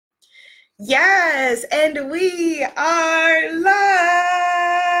Yes, and we are live.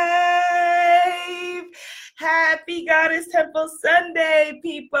 Happy Goddess Temple Sunday,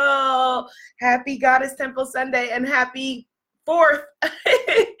 people. Happy Goddess Temple Sunday and happy fourth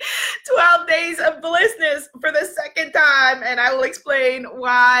 12 days of blissness for the second time. And I will explain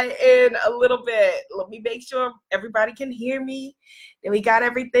why in a little bit. Let me make sure everybody can hear me. That we got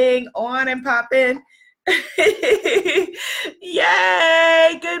everything on and popping.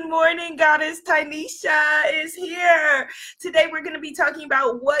 Yay! Good morning, Goddess Tynesha is here. Today we're going to be talking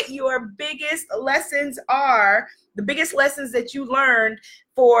about what your biggest lessons are, the biggest lessons that you learned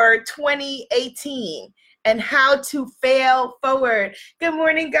for 2018 and how to fail forward. Good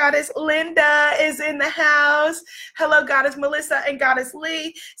morning, Goddess Linda is in the house. Hello, Goddess Melissa and Goddess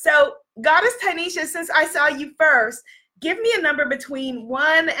Lee. So, Goddess Tynesha, since I saw you first, give me a number between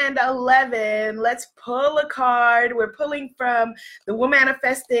 1 and 11. Let's pull a card. We're pulling from the Woman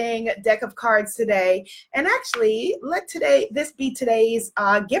Manifesting deck of cards today. And actually, let this be today's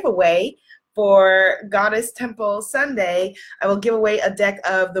giveaway for Goddess Temple Sunday. I will give away a deck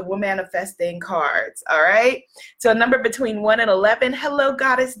of the Woman Manifesting cards. All right. So a number between 1 and 11. Hello,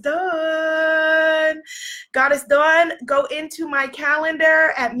 Goddess Dawn. Goddess Dawn, go into my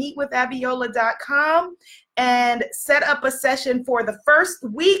calendar at meetwithabiola.com. and set up a session for the first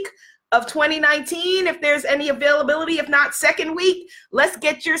week of 2019. If there's any availability, if not second week, let's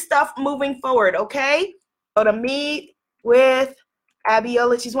get your stuff moving forward, okay? Go to Meet with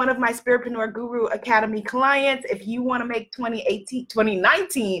Abiola. She's one of my Spiritpreneur Guru Academy clients. If you want to make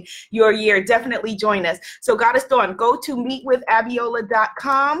 2019 your year, definitely join us. So Goddess Dawn, go to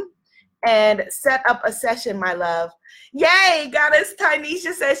meetwithabiola.com and set up a session, my love. Yay, Goddess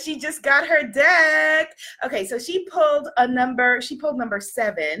Tynesha says she just got her deck. Okay, so she pulled number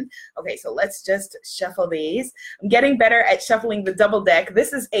 7. Okay, so let's just shuffle these. I'm getting better at shuffling the double deck.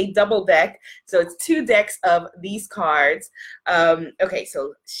 This is a double deck, so it's 2 decks of these cards. Okay,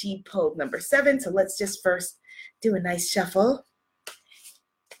 so she pulled number 7, so let's just first do a nice shuffle.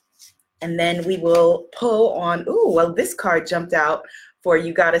 And then we will pull on, this card jumped out for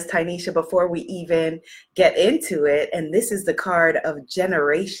you, Goddess Tynesha, before we even get into it. And this is the card of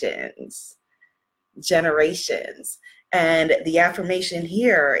generations. Generations. And the affirmation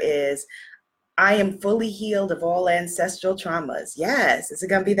here is, I am fully healed of all ancestral traumas. Yes. Is it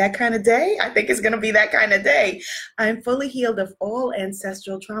going to be that kind of day? I think it's going to be that kind of day. I'm fully healed of all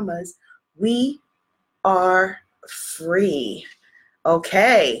ancestral traumas. We are free.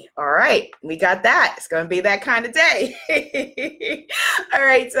 Okay, all right, we got that. It's going to be that kind of day. All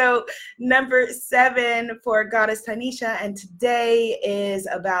right, so number 7 for Goddess Tynesha, and today is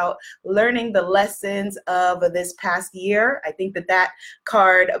about learning the lessons of this past year. I think that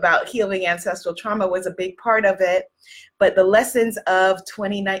card about healing ancestral trauma was a big part of it, but the lessons of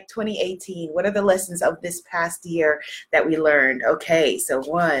 2018, what are the lessons of this past year that we learned? Okay, so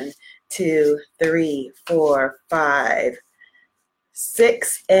 1, 2, 3, 4, 5,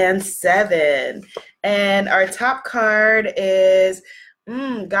 6, and 7. And our top card is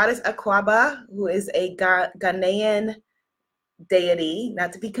Goddess Akwaba, who is a Ghanaian deity,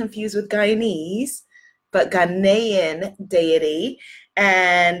 not to be confused with Guyanese, but Ghanaian deity.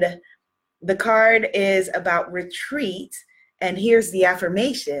 And the card is about retreat. And here's the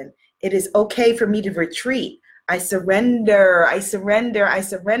affirmation. It is okay for me to retreat. I surrender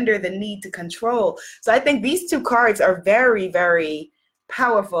the need to control. So I think these 2 cards are very, very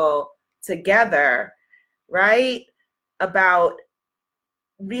powerful together, right? About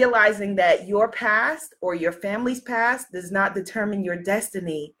realizing that your past or your family's past does not determine your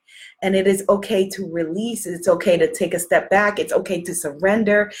destiny. And it is okay to release. It's okay to take a step back. It's okay to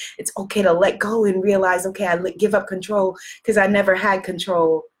surrender. It's okay to let go and realize, okay, I give up control because I never had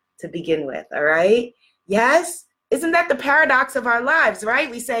control to begin with, all right? Yes? Isn't that the paradox of our lives, right?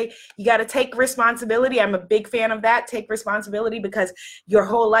 We say you got to take responsibility. I'm a big fan of that. Take responsibility because your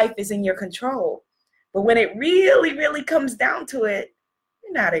whole life is in your control. But when it really, really comes down to it,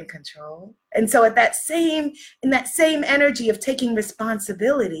 you're not in control. And so in that same energy of taking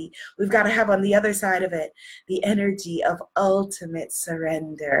responsibility, we've got to have on the other side of it, the energy of ultimate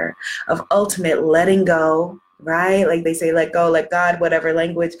surrender, of ultimate letting go, right? Like they say, let go, let God, whatever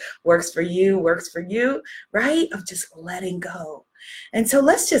language works for you, right? Of just letting go. And so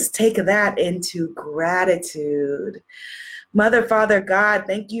let's just take that into gratitude. Mother, Father, God,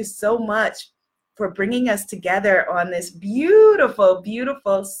 thank you so much for bringing us together on this beautiful,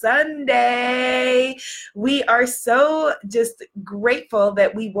 beautiful Sunday. We are so just grateful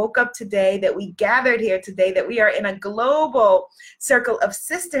that we woke up today, that we gathered here today, that we are in a global circle of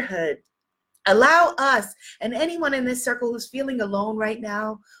sisterhood, Allow us and anyone in this circle who's feeling alone right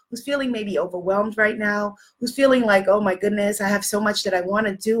now, who's feeling maybe overwhelmed right now, who's feeling like, oh my goodness, I have so much that I want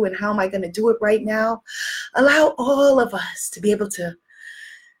to do and how am I going to do it right now? Allow all of us to be able to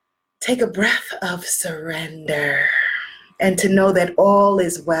take a breath of surrender and to know that all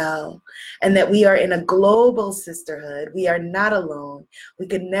is well and that we are in a global sisterhood. We are not alone. We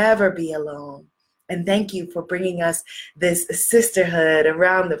could never be alone. And thank you for bringing us this sisterhood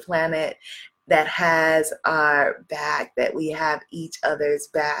around the planet that has our back, that we have each other's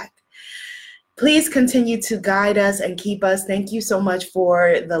back. Please continue to guide us and keep us. Thank you so much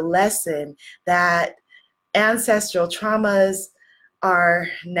for the lesson that ancestral traumas are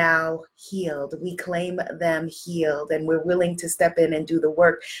now healed. We claim them healed, and we're willing to step in and do the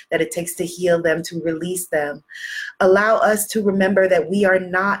work that it takes to heal them, to release them. Allow us to remember that we are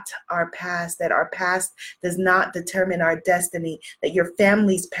not our past, that our past does not determine our destiny, that your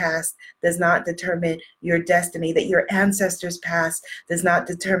family's past does not determine your destiny, that your ancestors' past does not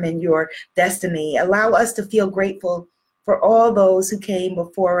determine your destiny. Allow us to feel grateful for all those who came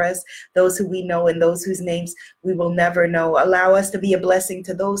before us, those who we know and those whose names we will never know. Allow us to be a blessing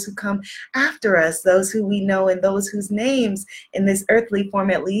to those who come after us, those who we know and those whose names in this earthly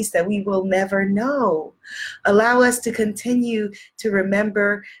form at least that we will never know. Allow us to continue to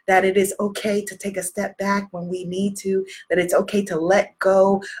remember that it is okay to take a step back when we need to, that it's okay to let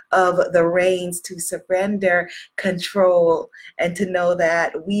go of the reins, to surrender control, and to know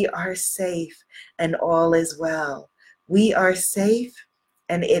that we are safe and all is well. We are safe,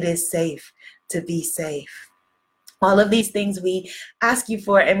 and it is safe to be safe. All of these things we ask you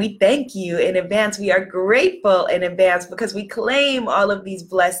for, and we thank you in advance. We are grateful in advance because we claim all of these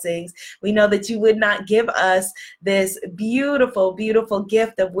blessings. We know that you would not give us this beautiful, beautiful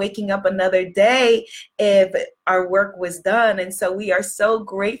gift of waking up another day if our work was done. And so we are so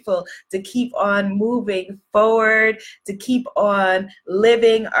grateful to keep on moving forward, to keep on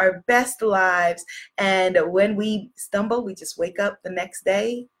living our best lives. And when we stumble, we just wake up the next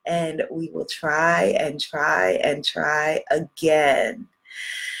day and we will try and try and try again.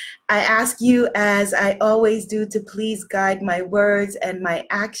 I ask you, as I always do, to please guide my words and my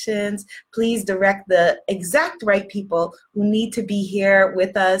actions. Please direct the exact right people who need to be here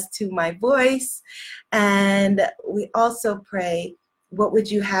with us to my voice. And we also pray, what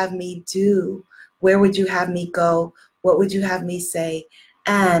would you have me do? Where would you have me go? What would you have me say?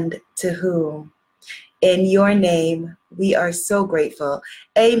 And to whom? In your name, we are so grateful.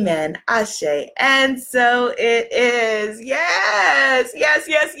 Amen. Ashe. And so it is. Yes, yes,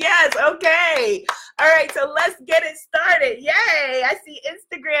 yes, yes. Okay. All right, so let's get it started. Yay. I see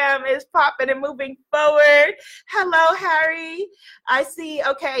Instagram is popping and moving forward. Hello, Harry. I see.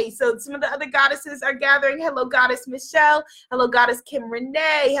 Okay, so some of the other goddesses are gathering. Hello, Goddess Michelle. Hello, Goddess Kim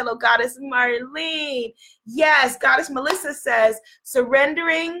Renee. Hello, Goddess Marlene. Yes, Goddess Melissa says,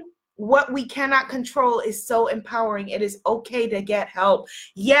 surrendering what we cannot control is so empowering. It is okay to get help.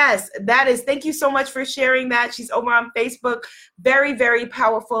 Yes, that is. Thank you so much for sharing that. She's over on Facebook. Very, very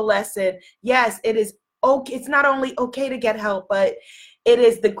powerful lesson. Yes, it is okay. It's not only okay to get help, but it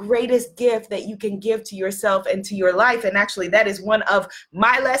is the greatest gift that you can give to yourself and to your life. And actually, that is one of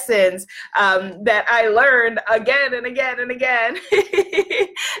my lessons that I learned again and again and again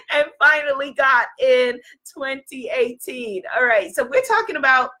and finally got in 2018. All right, so we're talking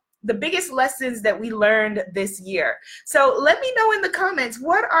about the biggest lessons that we learned this year. So let me know in the comments,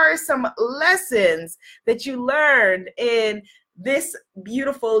 what are some lessons that you learned in this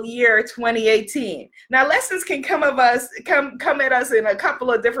beautiful year 2018? Now, lessons can come at us in a couple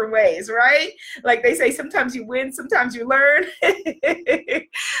of different ways, right? Like they say, sometimes you win, sometimes you learn.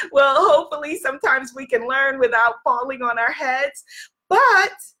 Well, hopefully sometimes we can learn without falling on our heads,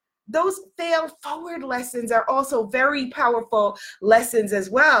 but those fail forward lessons are also very powerful lessons as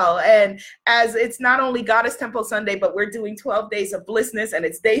well. And as it's not only Goddess Temple Sunday, but we're doing 12 days of blissness and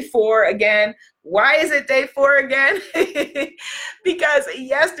it's day 4 again. Why is it day 4 again? Because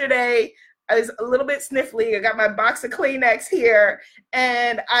yesterday I was a little bit sniffly. I got my box of Kleenex here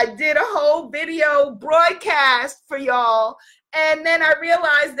and I did a whole video broadcast for y'all. And then I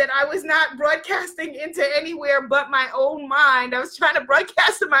realized that I was not broadcasting into anywhere but my own mind. I was trying to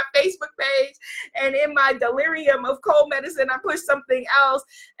broadcast to my Facebook page, and in my delirium of cold medicine, I pushed something else,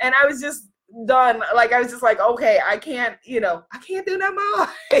 and I was just done. Like, I was just like, okay, I can't do no more.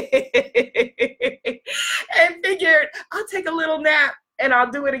 And figured I'll take a little nap and I'll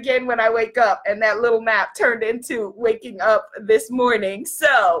do it again when I wake up. And that little nap turned into waking up this morning.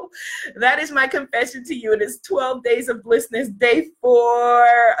 So that is my confession to you. It is 12 days of blissness, day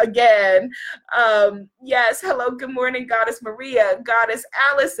 4 again. Yes, hello, good morning, Goddess Maria, Goddess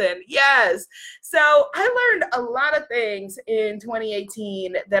Allison. Yes. So I learned a lot of things in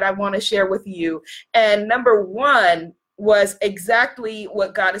 2018 that I want to share with you. And number one was exactly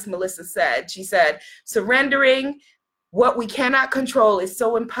what Goddess Melissa said. She said, surrendering what we cannot control is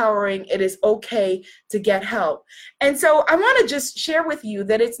so empowering. It is okay to get help. And so I want to just share with you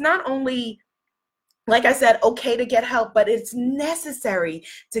that it's not only, like I said, okay to get help, but it's necessary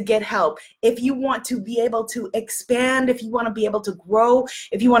to get help if you want to be able to expand, if you want to be able to grow,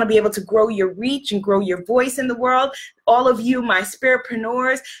 if you want to be able to grow your reach and grow your voice in the world. All of you, my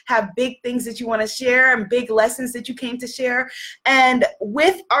spiritpreneurs, have big things that you want to share and big lessons that you came to share. And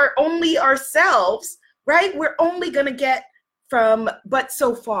with only ourselves, right, we're only going to get from but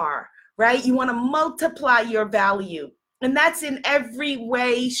so far, right? You want to multiply your value. And that's in every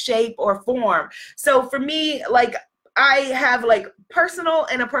way, shape, or form. So for me, like, I have like personal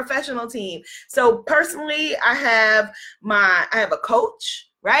and a professional team. So personally, I have a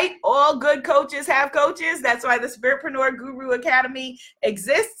coach, right? All good coaches have coaches. That's why the Spiritpreneur Guru Academy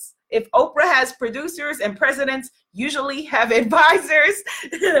exists. If Oprah has producers and presidents usually have advisors,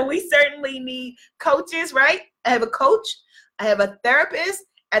 we certainly need coaches, right? I have a coach. I have a therapist.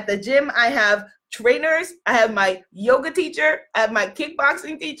 At the gym, I have trainers. I have my yoga teacher. I have my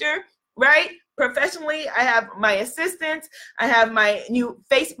kickboxing teacher, right? Professionally, I have my assistants. I have my new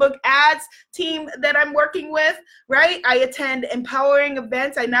Facebook ads team that I'm working with, right? I attend empowering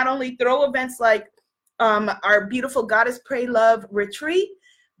events. I not only throw events like our beautiful Goddess Pray Love retreat,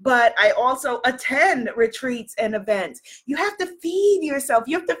 but I also attend retreats and events. You have to feed yourself.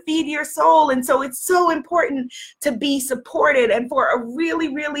 You have to feed your soul. And so it's so important to be supported. And for a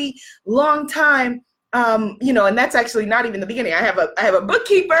really, really long time, and that's actually not even the beginning. I have a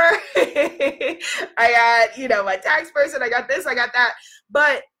bookkeeper. I got, my tax person. I got this, I got that.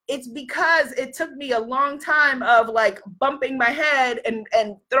 But it's because it took me a long time of like bumping my head and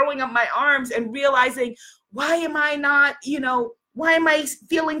throwing up my arms and realizing, why am I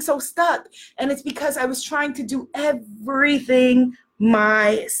feeling so stuck? And it's because I was trying to do everything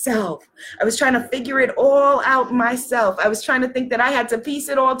myself. I was trying to figure it all out myself. I was trying to think that I had to piece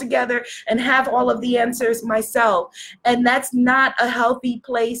it all together and have all of the answers myself. And that's not a healthy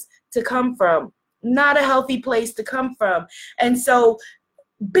place to come from. Not a healthy place to come from. And so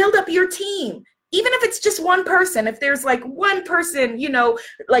build up your team. Even if it's just one person, if there's like one person,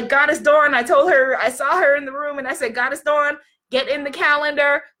 like Goddess Dawn, I saw her in the room and I said, Goddess Dawn, get in the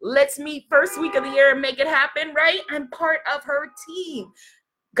calendar. Let's meet first week of the year and make it happen, right? I'm part of her team.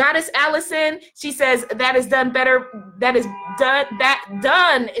 Goddess Allison, she says that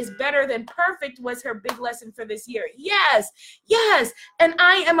done is better than perfect was her big lesson for this year. Yes. And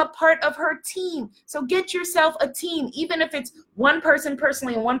I am a part of her team. So get yourself a team, even if it's one person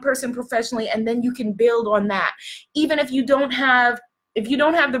personally and one person professionally, and then you can build on that. Even if you don't have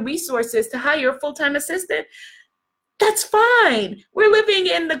the resources to hire a full-time assistant, that's fine. We're living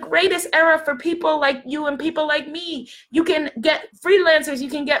in the greatest era for people like you and people like me. You can get freelancers. You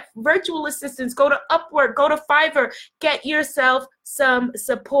can get virtual assistants. Go to Upwork. Go to Fiverr. Get yourself some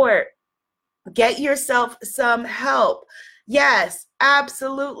support. Get yourself some help. Yes,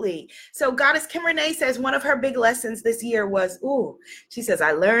 absolutely. So Goddess Kim Renee says one of her big lessons this year was, she says,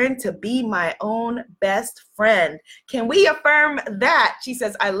 I learned to be my own best friend. Can we affirm that? She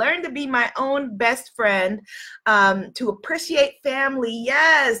says, I learned to be my own best friend, to appreciate family.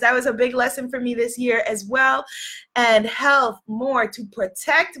 Yes, that was a big lesson for me this year as well. And health more, to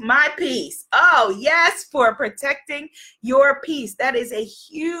protect my peace. Oh, yes, for protecting your peace. That is a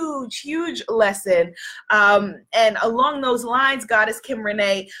huge, huge lesson. And along those lines, Goddess Kim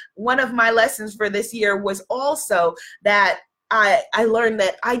Renee, one of my lessons for this year was also that I learned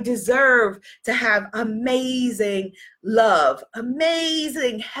that I deserve to have amazing love,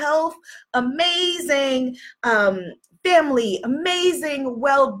 amazing health, amazing family, amazing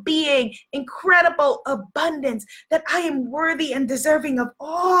well-being, incredible abundance, that I am worthy and deserving of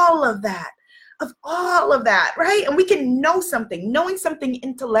all of that. Right? And we can knowing something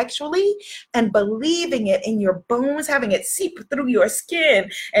intellectually and believing it in your bones, having it seep through your skin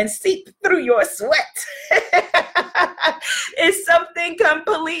and seep through your sweat is something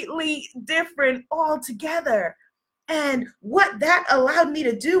completely different altogether. And what that allowed me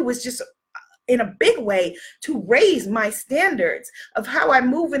to do was just in a big way to raise my standards of how I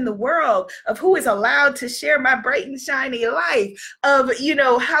move in the world, of who is allowed to share my bright and shiny life, of,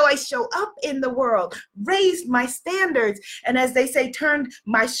 how I show up in the world, raised my standards. And as they say, turned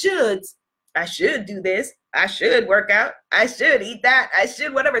my shoulds, I should do this, I should work out, I should eat that, I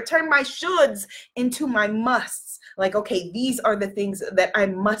should whatever, turn my shoulds into my musts. Like, okay, these are the things that I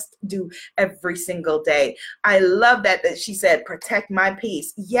must do every single day. I love that she said, protect my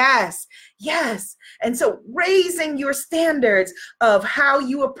peace. Yes, yes. And so raising your standards of how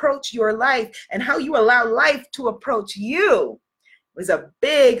you approach your life and how you allow life to approach you was a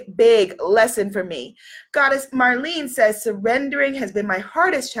big, big lesson for me. Goddess Marlene says, surrendering has been my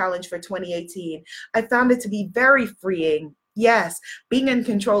hardest challenge for 2018. I found it to be very freeing. Yes, being in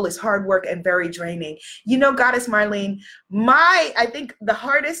control is hard work and very draining. Goddess Marlene, I think the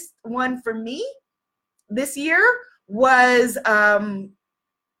hardest one for me this year was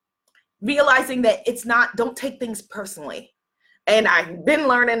realizing that don't take things personally. And I've been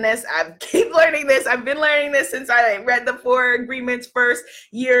learning this. I've been learning this since I read the 4 Agreements first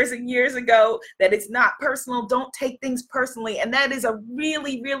years and years ago, that it's not personal. Don't take things personally. And that is a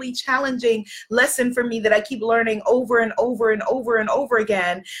really, really challenging lesson for me that I keep learning over and over and over and over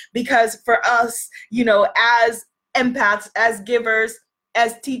again. Because for us, as empaths, as givers,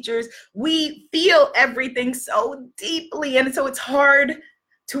 as teachers, we feel everything so deeply. And so it's hard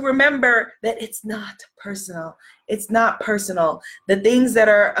to remember that it's not personal. It's not personal. The things that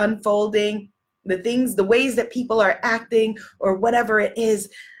are unfolding, the ways that people are acting or whatever it is,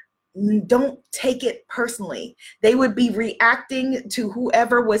 don't take it personally. They would be reacting to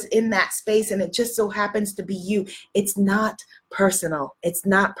whoever was in that space, and it just so happens to be you. It's not personal. It's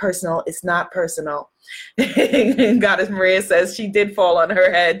not personal. It's not personal. Goddess Maria says she did fall on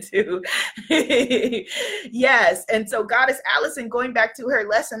her head too. Yes. And so Goddess Allison, going back to her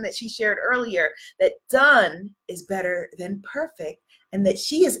lesson that she shared earlier, that done is better than perfect, and that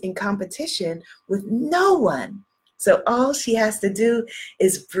she is in competition with no one. So all she has to do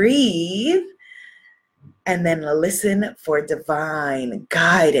is breathe and then listen for divine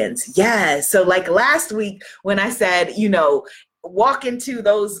guidance. Yes. So like last week when I said, walk into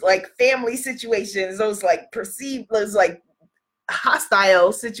those like family situations, those like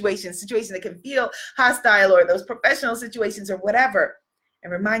hostile situations that can feel hostile, or those professional situations or whatever,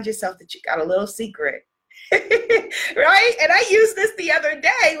 and remind yourself that you got a little secret. Right? And I used this the other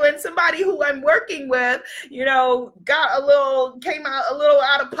day when somebody who I'm working with, came out a little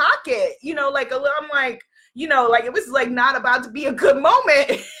out of pocket, I'm like, it was like not about to be a good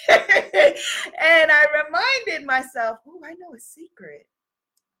moment. And I reminded myself, I know a secret.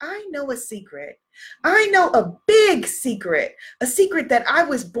 I know a secret. I know a big secret, a secret that I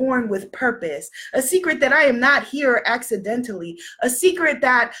was born with purpose, a secret that I am not here accidentally, a secret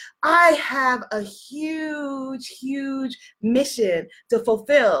that I have a huge, huge mission to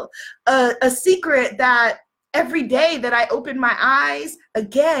fulfill, a secret that every day that I open my eyes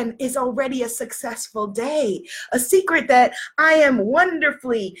again is already a successful day. A secret that I am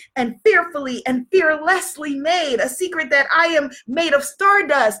wonderfully and fearfully and fearlessly made. A secret that I am made of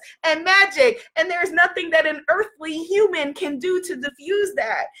stardust and magic, and there's nothing that an earthly human can do to diffuse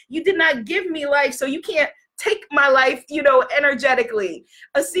that. You did not give me life, so you can't take my life, energetically.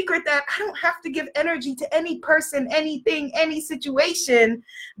 A secret that I don't have to give energy to any person, anything, any situation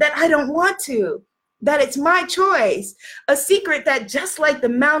that I don't want to. That it's my choice. A secret that just like the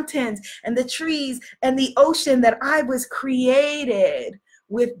mountains and the trees and the ocean, that I was created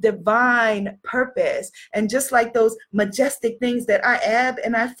with divine purpose. And just like those majestic things, that I ebb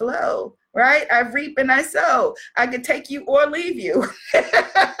and I flow, right? I reap and I sow. I can take you or leave you.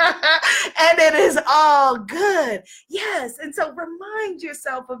 And it is all good. Yes. And so remind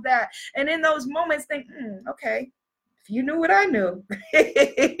yourself of that. And in those moments, think, okay. If you knew what I knew,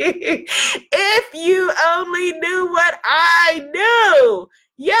 if you only knew what I knew.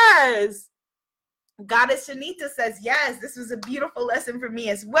 Yes. Goddess Shanita says, yes, this was a beautiful lesson for me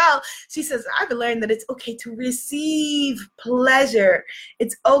as well. She says, I've learned that it's okay to receive pleasure.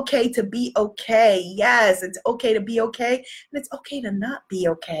 It's okay to be okay. Yes, it's okay to be okay. And it's okay to not be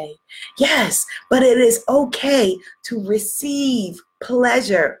okay. Yes, but it is okay to receive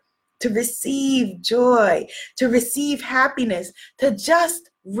pleasure, to receive joy, to receive happiness, to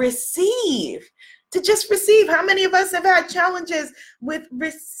just receive. To just receive. How many of us have had challenges with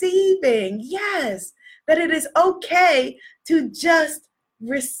receiving? Yes, that it is okay to just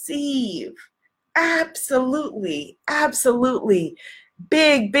receive. Absolutely, absolutely.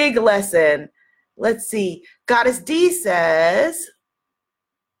 Big, big lesson. Let's see. Goddess D says,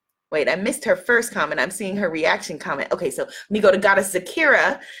 Wait, I missed her first comment. I'm seeing her reaction comment. Okay, so let me go to Goddess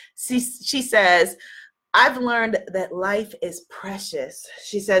Zakira. She says, I've learned that life is precious.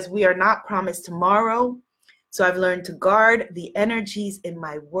 She says, we are not promised tomorrow. So I've learned to guard the energies in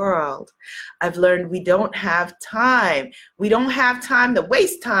my world. I've learned we don't have time. We don't have time to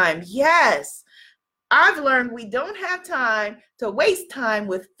waste time. Yes. I've learned we don't have time to waste time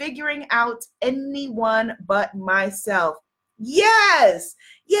with figuring out anyone but myself. Yes,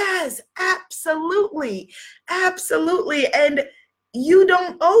 yes, absolutely, absolutely. And you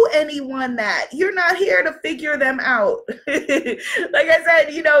don't owe anyone that. You're not here to figure them out. Like I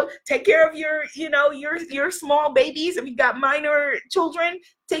said, take care of your small babies. If you've got minor children,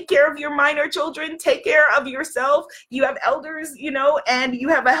 take care of your minor children. Take care of yourself. You have elders, and you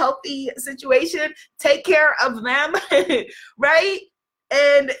have a healthy situation. Take care of them, right?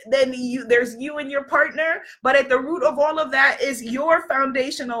 And then there's you and your partner. But at the root of all of that is your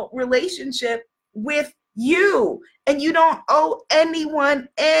foundational relationship with you. And you don't owe anyone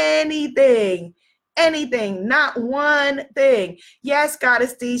anything, not one thing. Yes,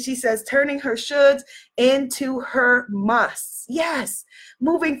 Goddess D, she says, turning her shoulds into her musts. Yes,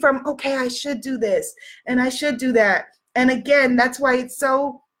 moving from, okay, I should do this and I should do that. And again, that's why it's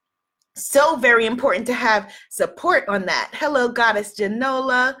so very important to have support on that. Hello, Goddess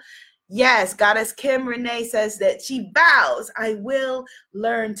Janola. Yes, Goddess Kim Renee says that she vows, I will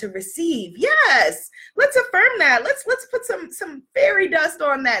learn to receive. Yes, let's affirm that. Let's put some fairy dust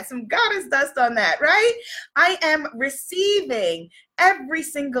on that, some goddess dust on that, right? I am receiving every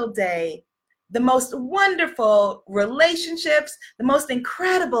single day the most wonderful relationships, the most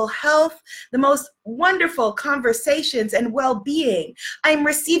incredible health, the most wonderful conversations and well-being. I'm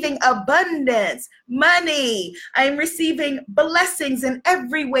receiving abundance, money. I'm receiving blessings in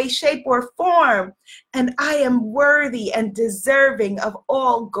every way, shape, or form. And I am worthy and deserving of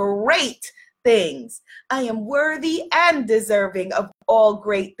all great things. I am worthy and deserving of all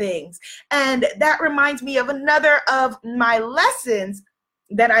great things. And that reminds me of another of my lessons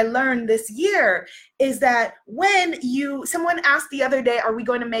that I learned this year, is that when someone asked the other day, are we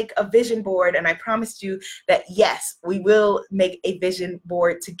going to make a vision board? And I promised you that yes, we will make a vision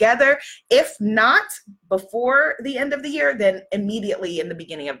board together. If not before the end of the year, then immediately in the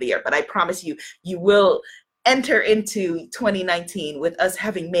beginning of the year. But I promise you, you will enter into 2019 with us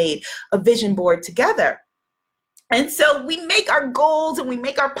having made a vision board together. And so we make our goals and we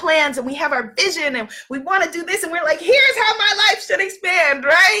make our plans and we have our vision and we want to do this and we're like, here's how my life should expand,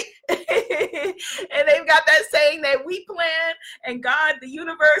 right? And they've got that saying that we plan and God, the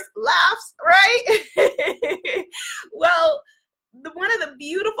universe, laughs, right? Well, one of the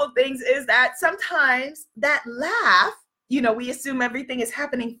beautiful things is that sometimes that laugh, we assume everything is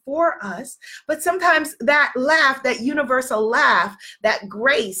happening for us, but sometimes that laugh, that universal laugh, that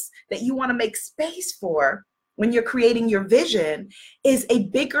grace that you want to make space for, when you're creating your vision, is a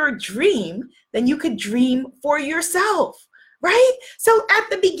bigger dream than you could dream for yourself, right? So at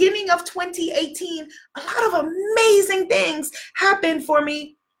the beginning of 2018, a lot of amazing things happened for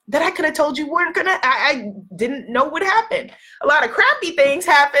me that I could have told you weren't I didn't know would happen. A lot of crappy things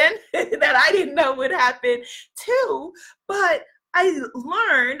happened that I didn't know would happen too, but I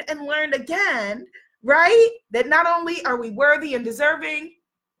learned again, right? That not only are we worthy and deserving,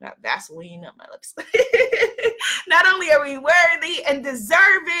 not Vaseline on my lips. Not only are we worthy and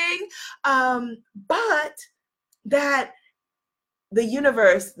deserving, but that the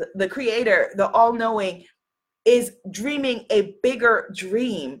universe, the creator, the all-knowing is dreaming a bigger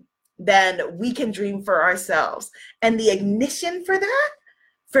dream than we can dream for ourselves. And the ignition for that,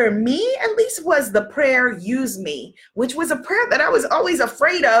 for me at least, was the prayer, use me, which was a prayer that I was always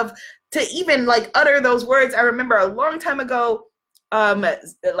afraid of to even utter those words. I remember a long time ago,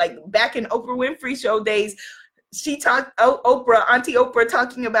 like back in Oprah Winfrey show days, she talked, Auntie Oprah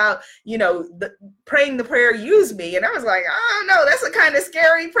talking about, praying the prayer, use me. And I was like, oh no, that's a kind of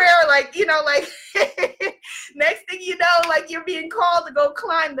scary prayer. Next thing you know, you're being called to go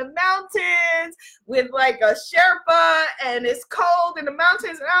climb the mountains with a Sherpa, and it's cold in the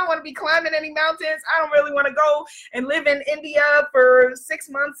mountains. And I don't want to be climbing any mountains. I don't really want to go and live in India for 6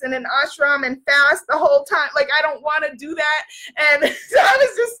 months in an ashram and fast the whole time. I don't want to do that. And so I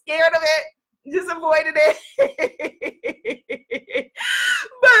was just scared of it. Just avoided it.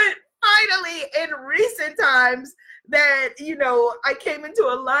 But finally, in recent times, that I came into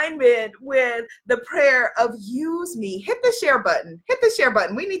alignment with the prayer of use me. Hit the share button.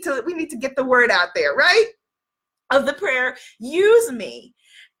 We need to get the word out there, right? Of the prayer, use me.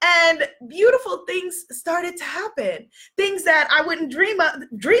 And beautiful things started to happen, things that I wouldn't dream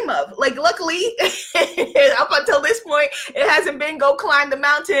of. Like, luckily, up until this point, it hasn't been go climb the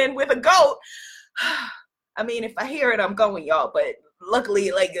mountain with a goat. I mean, if I hear it, I'm going, y'all, but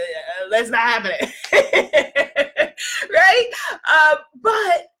luckily, like, that's not happening. Right?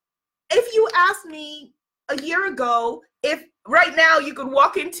 But if you asked me a year ago, if right now you could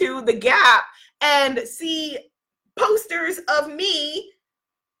walk into the Gap and see posters of me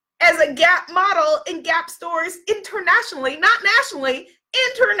as a Gap model in Gap stores internationally, not nationally,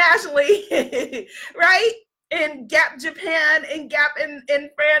 internationally, right? In Gap Japan, in Gap in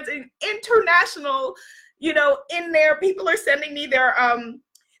France, in international, you know, in there, people are sending me their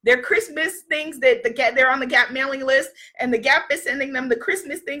Christmas things that they're on the Gap mailing list, and the Gap is sending them the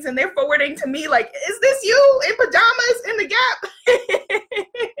Christmas things, and they're forwarding to me like, is this you in pajamas in the Gap?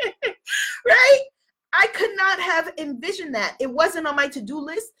 Right? I could not have envisioned that. It wasn't on my to-do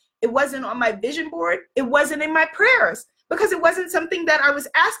list. It wasn't on my vision board. It wasn't in my prayers, because it wasn't something that I was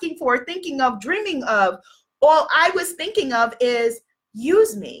asking for, thinking of, dreaming of. All I was thinking of is,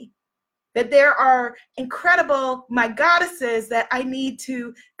 use me. That there are incredible, my goddesses that I need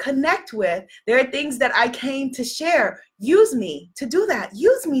to connect with. There are things that I came to share. Use me to do that.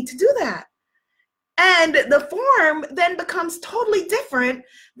 Use me to do that. And the form then becomes totally different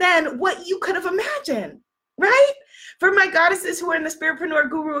than what you could have imagined, right? For my goddesses who are in the Spiritpreneur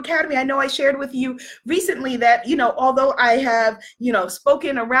Guru Academy, I know I shared with you recently that, you know, although I have, you know,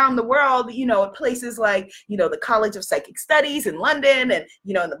 spoken around the world, you know, at places like, you know, the College of Psychic Studies in London, and,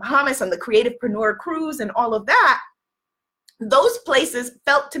 you know, in the Bahamas on the Creativepreneur Cruise and all of that, those places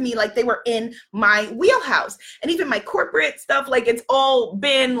felt to me like they were in my wheelhouse. And even my corporate stuff, like, it's all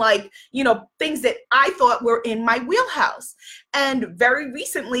been like, you know, things that I thought were in my wheelhouse. And very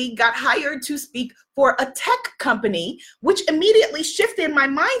recently got hired to speak for a tech company, which immediately shifted my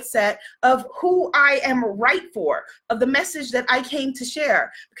mindset of who I am right for, of the message that I came to share,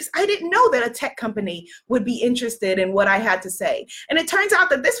 because I didn't know that a tech company would be interested in what I had to say. And it turns out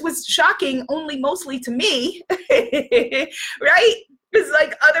that this was shocking only mostly to me, right? It's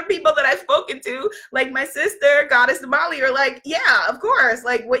like other people that I've spoken to, like my sister, Goddess Damali, are like, yeah, of course.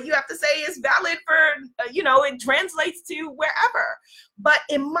 Like, what you have to say is valid for, you know, it translates to wherever. But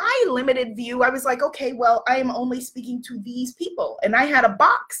in my limited view, I was like, okay, well, I am only speaking to these people. And I had a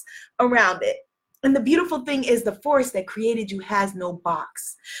box around it. And the beautiful thing is, the force that created you has no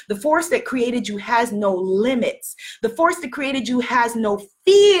box. The force that created you has no limits. The force that created you has no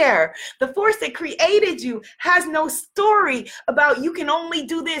fear. The force that created you has no story about you can only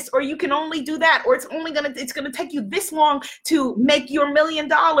do this or you can only do that, or it's gonna take you this long to make your $1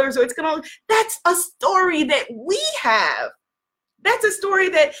 million, or that's a story that we have. That's a story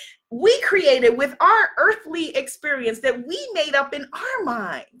that we created with our earthly experience that we made up in our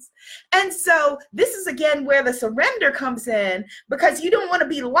minds. And so this is, again, where the surrender comes in, because you don't want to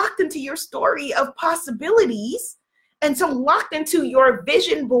be locked into your story of possibilities. And so locked into your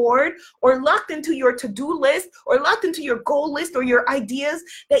vision board, or locked into your to-do list, or locked into your goal list or your ideas,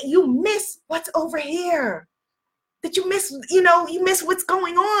 that you miss what's over here. That you miss, you know, you miss what's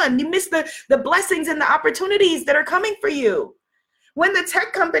going on. You miss the blessings and the opportunities that are coming for you. When the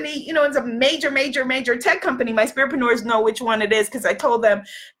tech company, you know, it's a major, major, major tech company, my spiritpreneurs know which one it is because I told them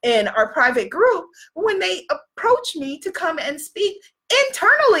in our private group, when they approached me to come and speak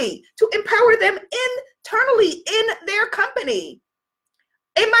internally, to empower them internally in their company.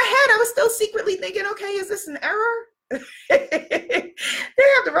 In my head, I was still secretly thinking, okay, is this an error? They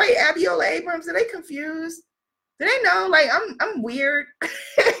have to write Abiola Abrams. Are they confused? Do they know, like, I'm weird?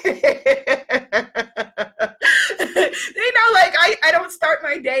 They know, like, I don't start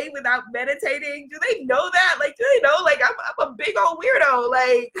my day without meditating. Do they know that? Like, do they know, like, I'm a big old weirdo,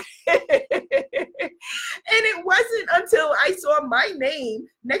 like. And it wasn't until I saw my name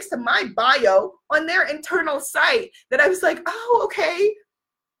next to my bio on their internal site that I was like, oh, okay.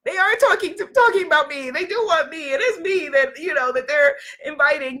 They are talking about me. They do want me. It is me that, you know, that they're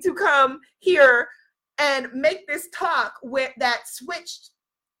inviting to come here and make this talk that switched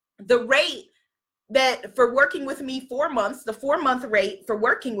the rate that for working with me 4 months, the 4-month rate for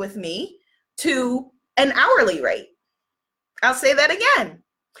working with me, to an hourly rate. I'll say that again.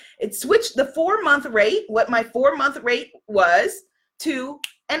 It switched the 4-month rate, what my 4-month rate was, to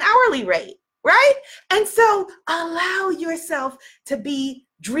an hourly rate, right? And so allow yourself to be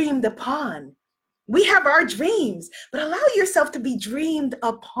dreamed upon. We have our dreams, but allow yourself to be dreamed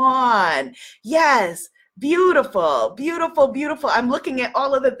upon. Yes. Beautiful, beautiful, beautiful. I'm looking at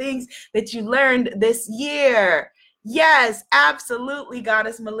all of the things that you learned this year. Yes, absolutely,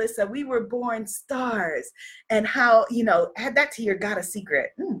 Goddess Melissa. We were born stars. And how, add that to your goddess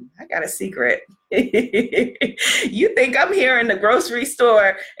secret. I got a secret. You think I'm here in the grocery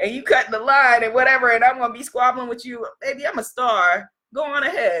store and you cut the line and whatever, and I'm going to be squabbling with you. Baby, I'm a star. Go on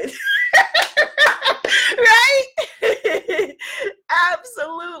ahead. Right?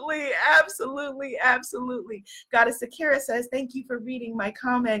 Absolutely, absolutely, absolutely. Goddess Sakira says, thank you for reading my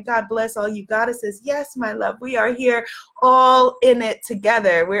comment. God bless all you goddesses. Yes, my love, we are here all in it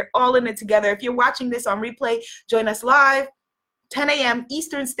together. We're all in it together. If you're watching this on replay, join us live. 10 a.m.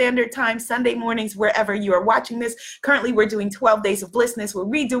 Eastern Standard Time, Sunday mornings, wherever you are watching this. Currently, we're doing 12 Days of Blissness. We're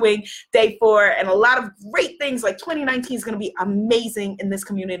redoing day 4, and a lot of great things. Like 2019 is going to be amazing in this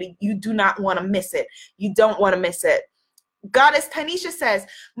community. You do not want to miss it. You don't want to miss it. Goddess Tanisha says,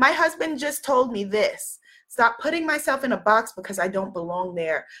 my husband just told me this. Stop putting myself in a box because I don't belong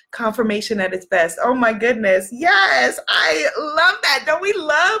there. Confirmation at its best. Oh my goodness. Yes, I love that. Don't we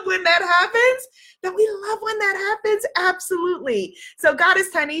love when that happens? Don't we love when that happens? Absolutely. So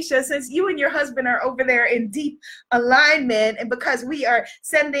Goddess Tanisha, since you and your husband are over there in deep alignment, and because we are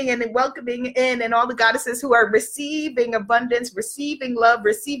sending and welcoming in and all the goddesses who are receiving abundance, receiving love,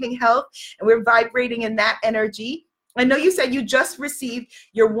 receiving health, and we're vibrating in that energy. I know you said you just received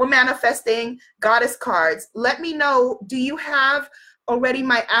your Manifesting Goddess cards. Let me know, do you have already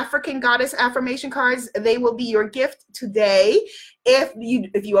my African Goddess affirmation cards? They will be your gift today. If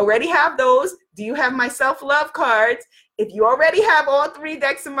you already have those, do you have my self-love cards? If you already have all 3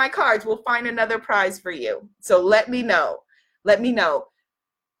 decks of my cards, we'll find another prize for you. So let me know. Let me know.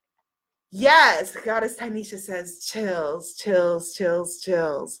 Yes, Goddess Tanisha says chills, chills, chills,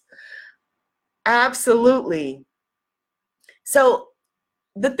 chills. Absolutely. So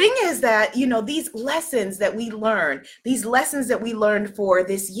the thing is that, these lessons that we learn, these lessons that we learned for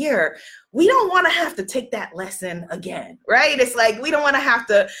this year, we don't want to have to take that lesson again, right? It's like, we don't want to have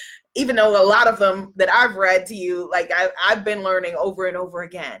to, even though a lot of them that I've read to you, like I've been learning over and over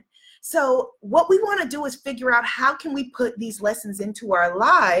again. So what we want to do is figure out, how can we put these lessons into our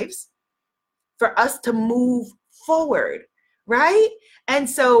lives for us to move forward, right? And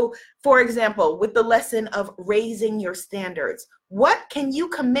so, for example, with the lesson of raising your standards, what can you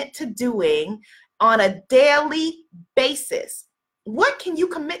commit to doing on a daily basis? What can you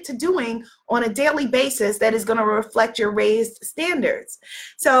commit to doing on a daily basis that is going to reflect your raised standards?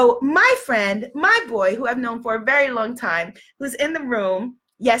 So my friend, my boy, who I've known for a very long time, who's in the room,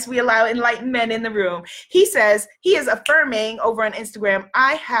 yes, we allow enlightened men in the room. He says, he is affirming over on Instagram,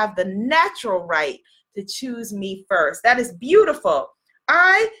 I have the natural right to choose me first. That is beautiful.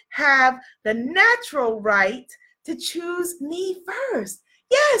 I have the natural right to choose me first.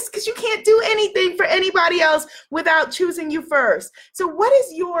 Yes, because you can't do anything for anybody else without choosing you first. So what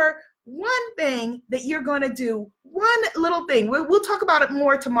is your one thing that you're going to do? One little thing. We'll talk about it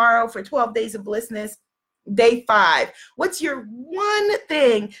more tomorrow for 12 Days of Blissness. Day 5. What's your one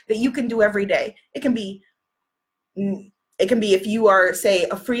thing that you can do every day? It can be if you are, say,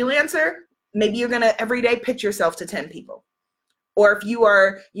 a freelancer, maybe you're going to every day pitch yourself to 10 people. Or if you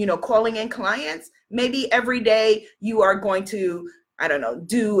are, calling in clients, maybe every day you are going to, I don't know,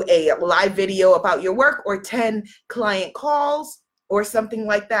 do a live video about your work or 10 client calls or something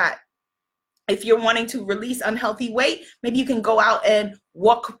like that. If you're wanting to release unhealthy weight, maybe you can go out and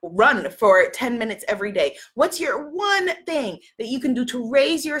run for 10 minutes every day. What's your one thing that you can do to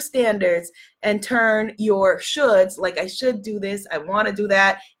raise your standards and turn your shoulds, like I should do this, I want to do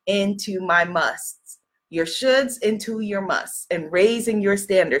that, into my musts? Your shoulds into your musts, and raising your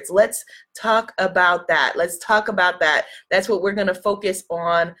standards. Let's talk about that. Let's talk about that. That's what we're going to focus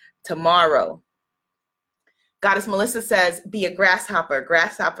on tomorrow. Goddess Melissa says, be a grasshopper.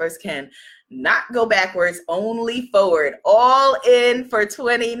 Grasshoppers can not go backwards, only forward. All in for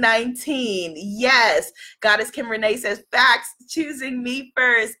 2019. Yes. Goddess Kim Renee says, facts, choosing me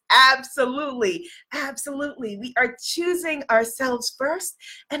first. Absolutely. Absolutely. We are choosing ourselves first.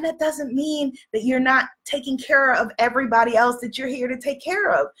 And that doesn't mean that you're not taking care of everybody else that you're here to take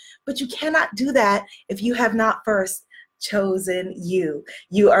care of. But you cannot do that if you have not first chosen you.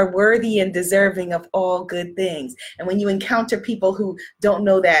 You are worthy and deserving of all good things. And when you encounter people who don't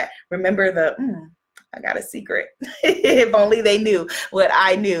know that, remember the I got a secret. If only they knew what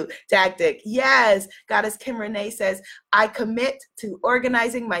I knew tactic. Yes, Goddess Kim Renee says, I commit to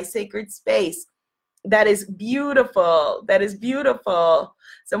organizing my sacred space. That is beautiful. That is beautiful.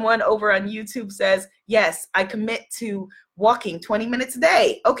 Someone over on YouTube says, yes, I commit to walking 20 minutes a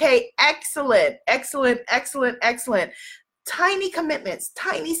day. Okay, excellent, excellent, excellent, excellent. Tiny commitments,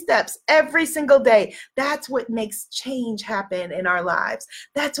 tiny steps every single day. That's what makes change happen in our lives.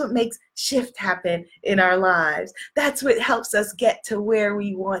 That's what makes shift happen in our lives. That's what helps us get to where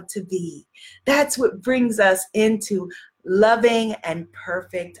we want to be. That's what brings us into loving and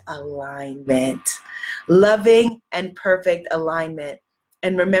perfect alignment. Loving and perfect alignment.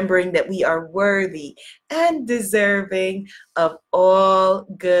 And remembering that we are worthy and deserving of all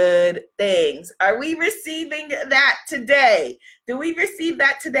good things. Are we receiving that today? Do we receive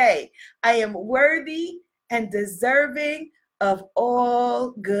that today? I am worthy and deserving of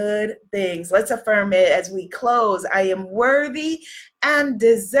all good things. Let's affirm it as we close. I am worthy and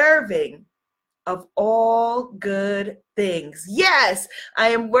deserving of all good things. Yes, I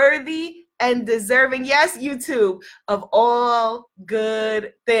am worthy and deserving, yes, YouTube, of all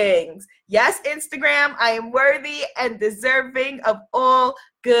good things. Yes, Instagram, I am worthy and deserving of all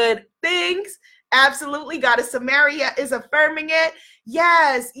good things. Absolutely. Goddess Samaria is affirming it.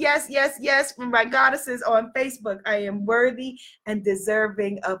 Yes, yes, yes, yes. From my goddesses on Facebook, I am worthy and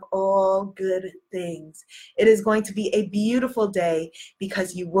deserving of all good things. It is going to be a beautiful day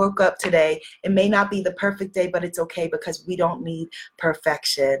because you woke up today. It may not be the perfect day, but it's okay because we don't need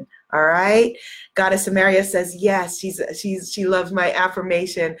perfection. All right. Goddess Samaria says, yes, she loves my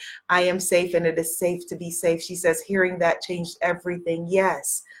affirmation. I am safe and it is safe to be safe. She says, hearing that changed everything.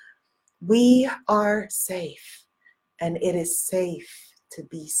 Yes, we are safe and it is safe to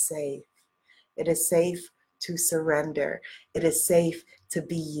be safe. It is safe to surrender. It is safe to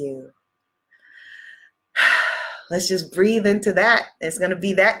be you. Let's just breathe into that. It's going to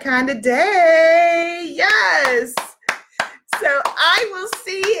be that kind of day. Yes. So I will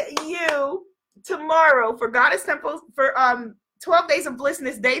see you tomorrow for Goddess Temple for 12 Days of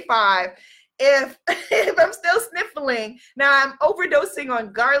Blissness, day 5. If I'm still sniffling, now I'm overdosing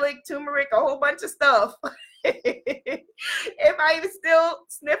on garlic, turmeric, a whole bunch of stuff. If I'm still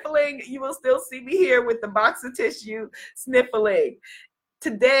sniffling, you will still see me here with the box of tissue sniffling.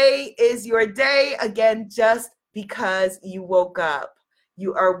 Today is your day, again, just because you woke up.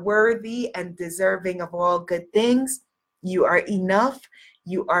 You are worthy and deserving of all good things. You are enough.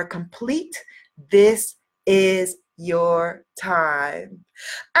 You are complete. This is your time.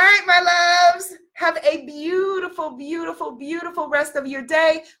 All right, my loves. Have a beautiful, beautiful, beautiful rest of your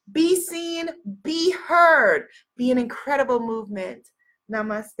day. Be seen, be heard. Be an incredible movement.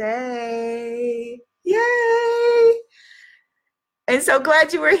 Namaste. Yay. And so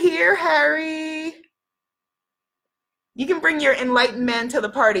glad you were here, Harry. You can bring your enlightened man to the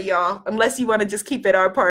party, y'all, unless you want to just keep it our party.